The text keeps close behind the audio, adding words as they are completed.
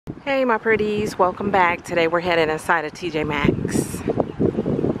Hey my pretties, welcome back. Today we're headed inside of Tjmaxx.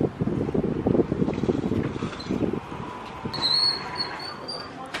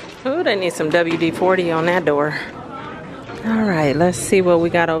 Ooh, they need some WD-40 on that door. Alright, let's see what we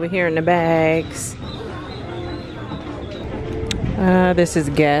got over here in the bags. This is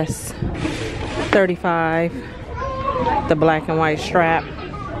Guess. $35. The black and white strap.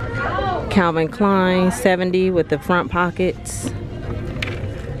 Calvin Klein, $70 with the front pockets.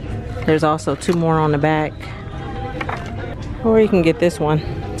 There's also 2 more on the back. Or you can get this one.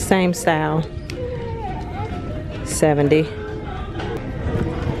 Same style. $70.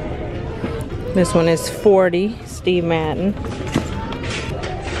 This one is $40. Steve Madden.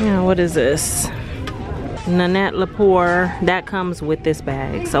 Now what is this? Nanette Lepore. That comes with this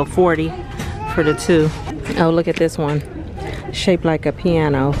bag. So $40 for the 2. Oh, look at this one. Shaped like a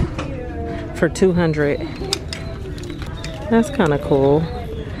piano for $200. That's kind of cool.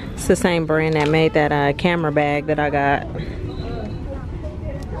 It's the same brand that made that camera bag that I got.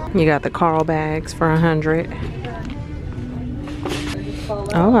 You got the Carl bags for $100.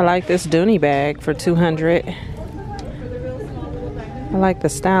 Oh, I like this Dooney bag for $200. I like the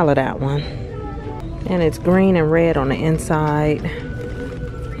style of that one. And it's green and red on the inside.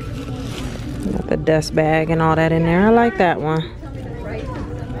 Got the dust bag and all that in there. I like that one.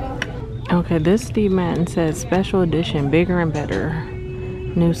 Okay, this Steve Madden says special edition, bigger and better.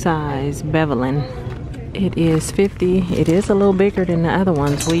 New size, Bevelin. It is $50. It is a little bigger than the other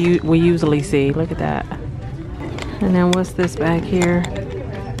ones we usually see. Look at that. And then what's this back here?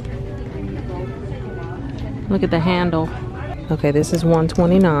 Look at the handle. Okay, this is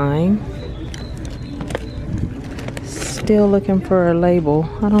 $129. Still looking for a label.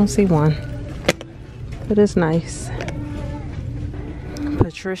 I don't see one. But it's nice.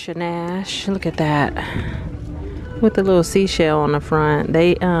 Patricia Nash. Look at that. With the little seashell on the front.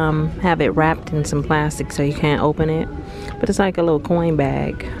 They have it wrapped in some plastic so you can't open it. But it's like a little coin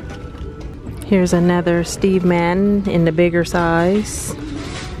bag. Here's another Steve Madden in the bigger size.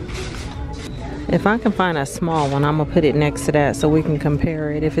 If I can find a small one, I'm gonna put it next to that so we can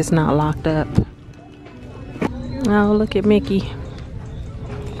compare it if it's not locked up. Oh, look at Mickey.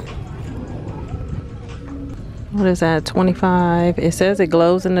 What is that, 25? It says it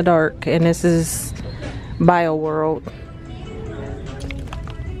glows in the dark, and this is Bio World.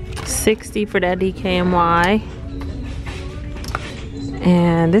 $60 for that DKNY.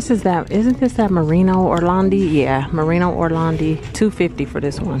 And this is that, isn't this that Merino Orlandi? Yeah, Merino Orlandi. $250 for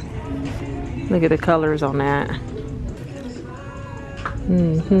this one. Look at the colors on that.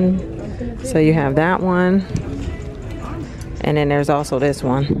 So you have that one. And then there's also this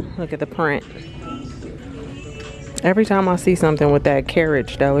one. Look at the print. Every time I see something with that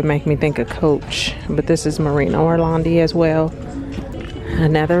carriage though, it makes me think of Coach. But this is Merino Orlandi as well.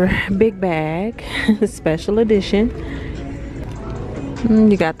 Another big bag. Special edition.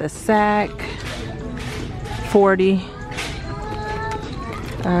 You got the sack. $40.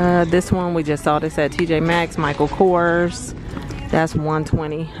 This one we just saw this at Tjmaxx, Michael Kors. That's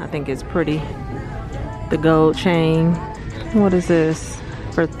 $120. I think it's pretty. The gold chain. What is this?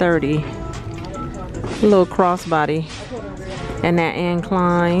 For $30. A little crossbody. And that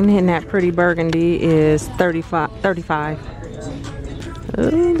incline and that pretty burgundy is $35.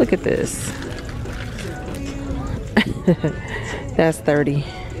 Ooh, look at this. That's $30.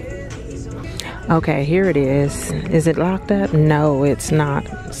 Okay, here it is. Is it locked up? No, it's not.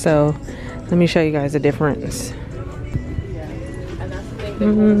 So let me show you guys the difference.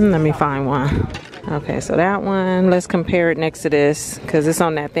 Let me find one. Okay, so that one, let's compare it next to this because it's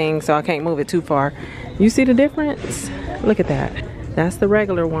on that thing, so I can't move it too far. You see the difference? Look at that. That's the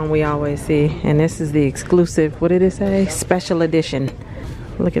regular one we always see, and this is the exclusive, what did it say? Special edition.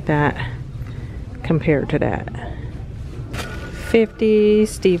 Look at that compared to that. $50,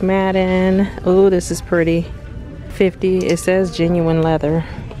 Steve Madden. Oh, this is pretty. $50, it says genuine leather.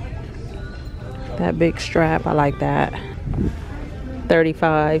 That big strap, I like that.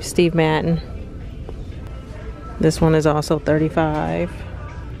 $35, Steve Madden. This one is also $35.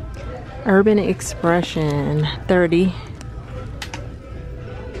 Urban Expression, $30.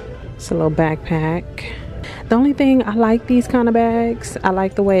 It's a little backpack. The only thing, I like these kind of bags. I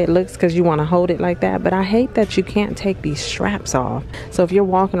like the way it looks because you want to hold it like that. But I hate that you can't take these straps off. So if you're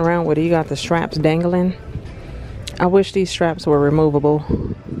walking around with it, you got the straps dangling. I wish these straps were removable.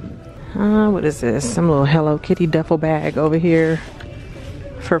 What is this? Some little Hello Kitty duffel bag over here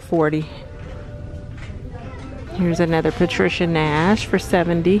for $40. Here's another Patricia Nash for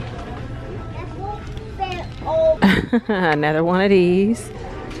 $70. Another one of these.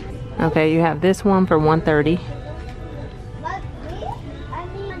 Okay, you have this one for $130.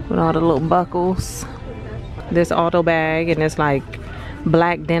 with all the little buckles. This auto bag, and it's like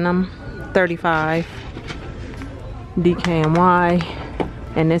black denim, 35. DKNY,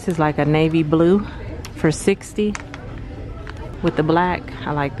 and this is like a navy blue for 60 with the black.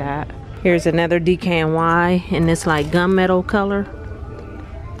 I like that. Here's another DKNY in this like gunmetal color.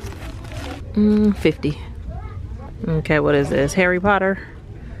 50. Okay, what is this? Harry Potter?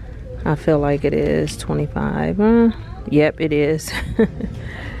 I feel like it is 25. Yep, it is.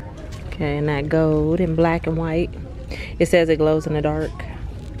 Okay, and that gold in black and white. It says it glows in the dark.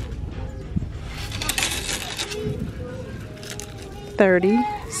 30.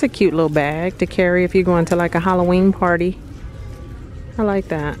 It's a cute little bag to carry if you're going to like a Halloween party. I like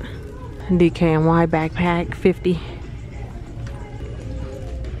that. DKNY backpack, 50.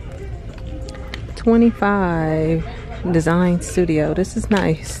 25. Design Studio. This is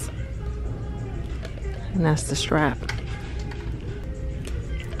nice. And that's the strap.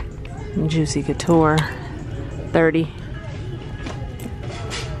 Juicy Couture, 30.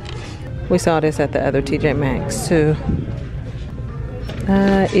 We saw this at the other Tjmaxx too.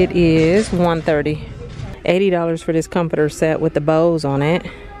 It is $130. $80 for this comforter set with the bows on it.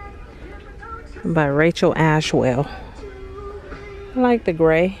 By Rachel Ashwell. I like the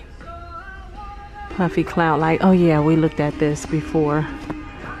gray. Puffy cloud light. Oh yeah, we looked at this before.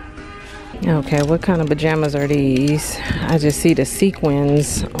 Okay, what kind of pajamas are these? I just see the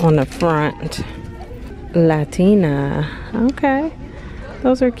sequins on the front. Latina. Okay.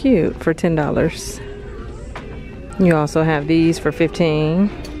 Those are cute for $10. You also have these for 15.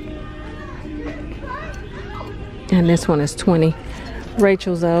 And this one is 20.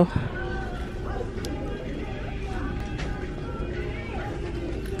 Rachel's though.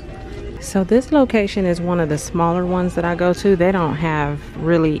 So this location is one of the smaller ones that I go to. They don't have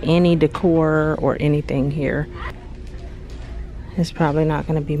really any decor or anything here. It's probably not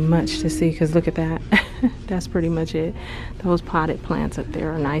going to be much to see because look at that. That's pretty much it. Those potted plants up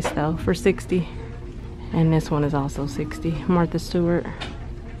there are nice though for 60. And this one is also 60. Martha Stewart.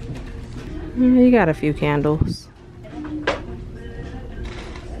 You got a few candles.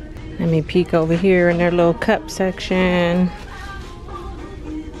 Let me peek over here in their little cup section.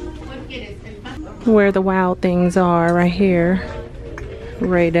 Where the wild things are, right here.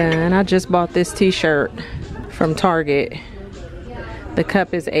 Right done. I just bought this t-shirt from Target. The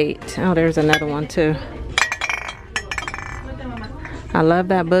cup is $8. Oh, there's another one too. I love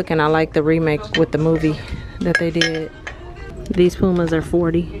that book and I like the remake with the movie that they did. These Pumas are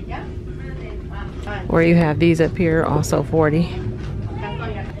 40. Or you have these up here, also 40.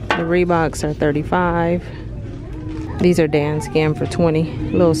 The Reeboks are 35. These are Dan Skin for 20.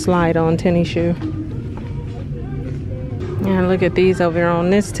 Little slide on tennis shoe. And look at these over here on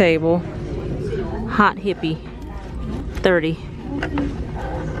this table. Hot Hippie, 30.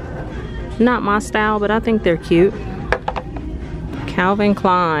 Not my style, but I think they're cute. Calvin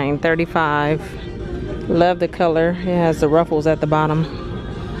Klein, 35. Love the color. It has the ruffles at the bottom.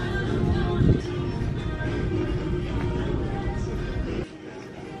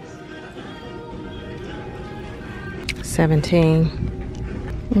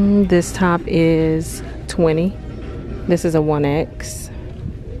 $17. This top is 20. This is a 1X.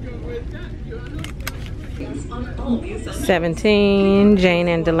 17. Jane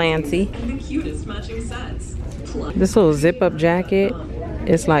and Delancey. This little zip-up jacket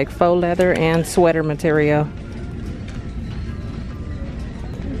is like faux leather and sweater material.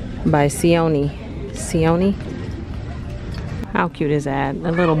 By Sione. Sione? How cute is that?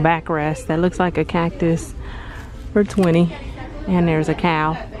 A little backrest that looks like a cactus for 20. And there's a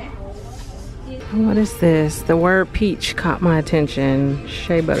cow. What is this? The word peach caught my attention.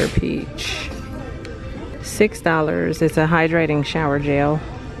 Shea butter peach. $6. It's a hydrating shower gel.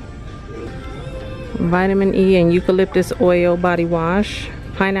 Vitamin E and eucalyptus oil body wash.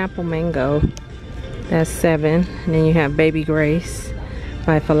 Pineapple mango. That's 7. And then you have Baby Grace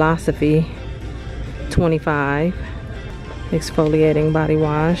by Philosophy. 25. Exfoliating body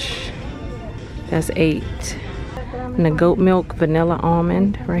wash. That's 8. And the goat milk vanilla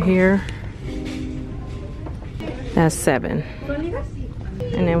almond right here. That's 7.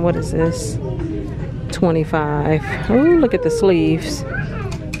 And then what is this? 25. Oh, look at the sleeves.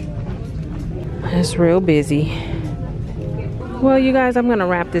 It's real busy. Well, you guys, I'm gonna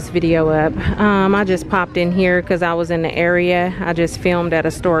wrap this video up. I just popped in here because I was in the area. I just filmed at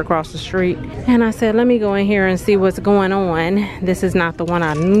a store across the street. And I said, let me go in here and see what's going on. This is not the one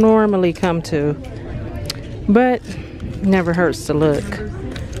I normally come to. But never hurts to look.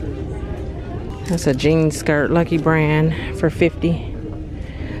 That's a jean skirt, Lucky Brand for 50.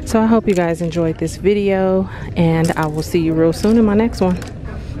 So I hope you guys enjoyed this video and I will see you real soon in my next one.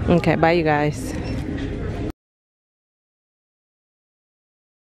 Okay, bye you guys.